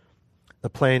judged. The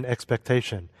plain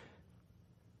expectation.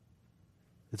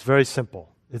 It's very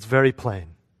simple. It's very plain.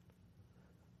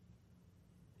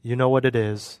 You know what it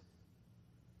is.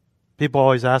 People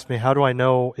always ask me, how do I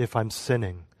know if I'm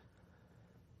sinning?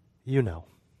 You know.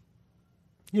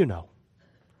 You know.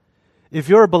 If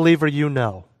you're a believer, you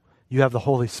know. You have the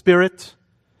Holy Spirit.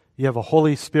 You have a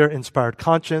Holy Spirit-inspired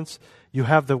conscience. You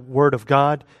have the Word of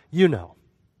God. You know.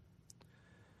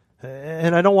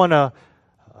 And I don't want to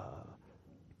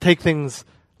take things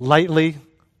lightly,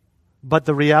 but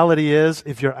the reality is,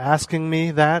 if you're asking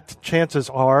me that, chances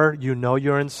are you know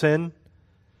you're in sin,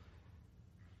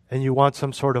 and you want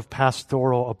some sort of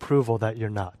pastoral approval that you're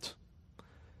not.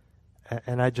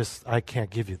 And I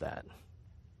can't give you that.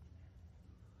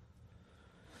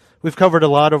 We've covered a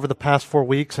lot over the past 4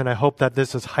 weeks, and I hope that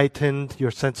this has heightened your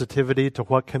sensitivity to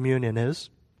what communion is.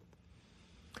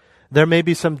 There may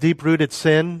be some deep-rooted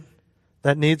sin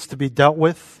that needs to be dealt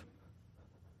with.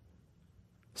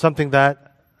 Something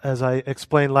that, as I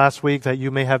explained last week, that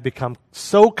you may have become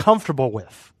so comfortable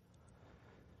with.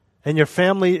 And your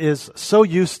family is so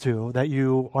used to that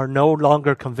you are no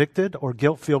longer convicted or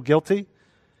feel guilty.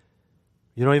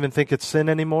 You don't even think it's sin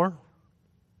anymore.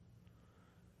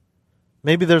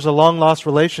 Maybe there's a long-lost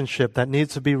relationship that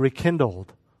needs to be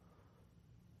rekindled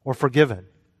or forgiven.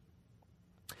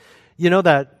 You know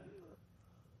that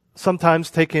sometimes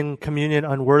taking communion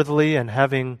unworthily and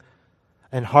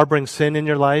harboring sin in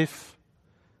your life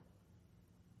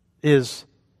is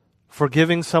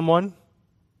forgiving someone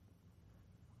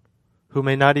who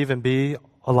may not even be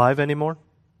alive anymore?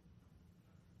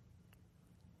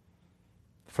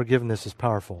 Forgiveness is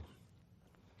powerful.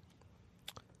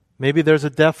 Maybe there's a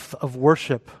depth of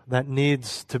worship that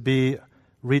needs to be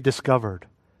rediscovered,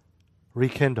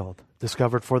 rekindled,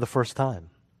 discovered for the first time.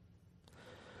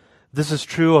 This is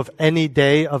true of any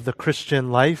day of the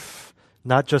Christian life,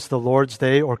 not just the Lord's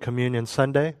Day or Communion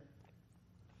Sunday.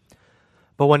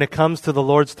 But when it comes to the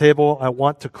Lord's table, I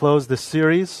want to close this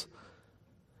series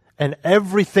and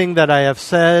everything that I have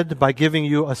said by giving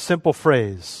you a simple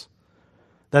phrase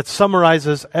that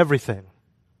summarizes everything,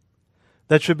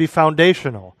 that should be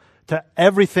foundational to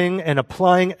everything and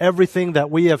applying everything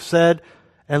that we have said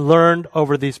and learned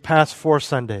over these past 4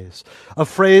 Sundays. A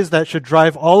phrase that should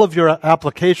drive all of your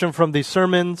application from these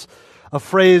sermons, a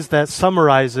phrase that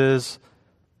summarizes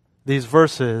these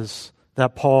verses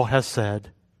that Paul has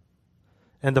said.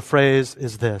 And the phrase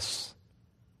is this: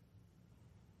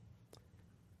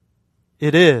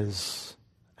 it is,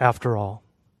 after all,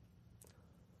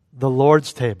 the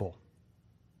Lord's table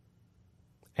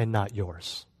and not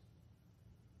yours.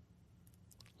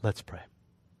 Let's pray.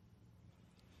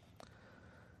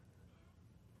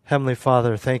 Heavenly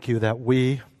Father, thank you that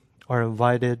we are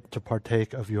invited to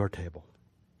partake of your table,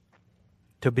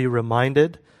 to be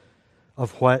reminded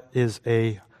of what is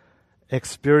a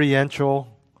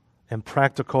experiential and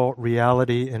practical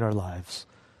reality in our lives.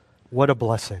 What a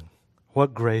blessing,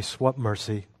 what grace, what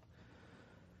mercy.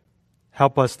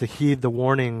 Help us to heed the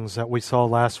warnings that we saw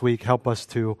last week. Help us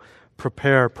to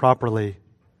prepare properly.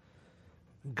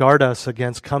 Guard us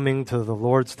against coming to the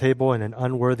Lord's table in an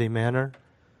unworthy manner.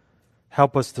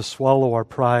 Help us to swallow our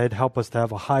pride. Help us to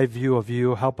have a high view of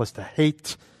you. Help us to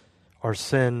hate our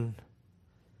sin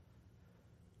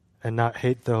and not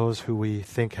hate those who we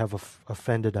think have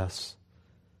offended us,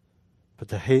 but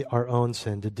to hate our own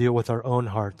sin, to deal with our own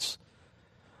hearts.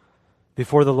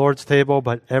 Before the Lord's table,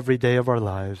 but every day of our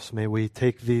lives, may we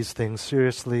take these things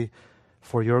seriously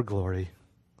for your glory.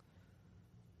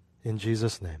 In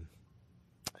Jesus' name,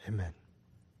 amen.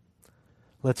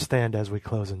 Let's stand as we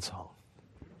close in song.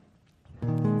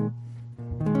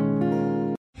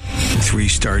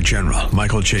 3-star General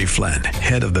Michael J. Flynn,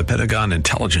 head of the Pentagon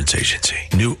Intelligence Agency,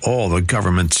 knew all the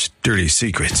government's dirty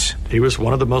secrets. He was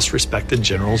one of the most respected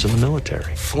generals in the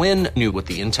military. Flynn knew what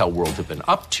the intel world had been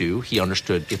up to. He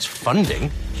understood its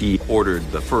funding. He ordered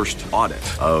the first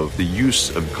audit of the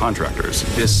use of contractors.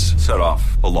 This set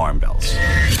off alarm bells.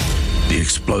 The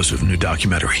explosive new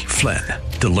documentary, Flynn,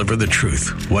 Deliver the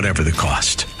Truth, Whatever the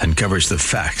Cost, uncovers the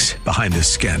facts behind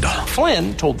this scandal.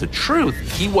 Flynn told the truth.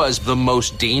 He was the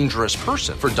most dangerous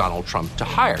person for Donald Trump to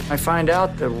hire. I find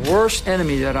out the worst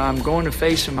enemy that I'm going to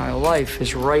face in my life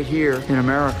is right here in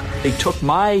America. They took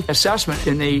my assessment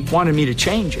and they wanted me to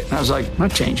change it. And I was like, I'm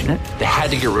not changing it. They had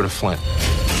to get rid of Flynn.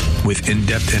 With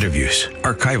in-depth interviews,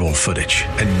 archival footage,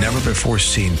 and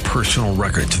never-before-seen personal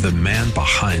records of the man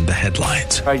behind the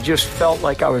headlines. I just felt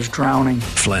like I was drowning.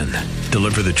 Flynn,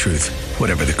 Deliver the Truth,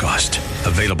 Whatever the Cost.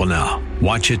 Available now.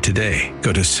 Watch it today.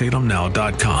 Go to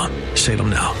salemnow.com.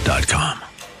 salemnow.com.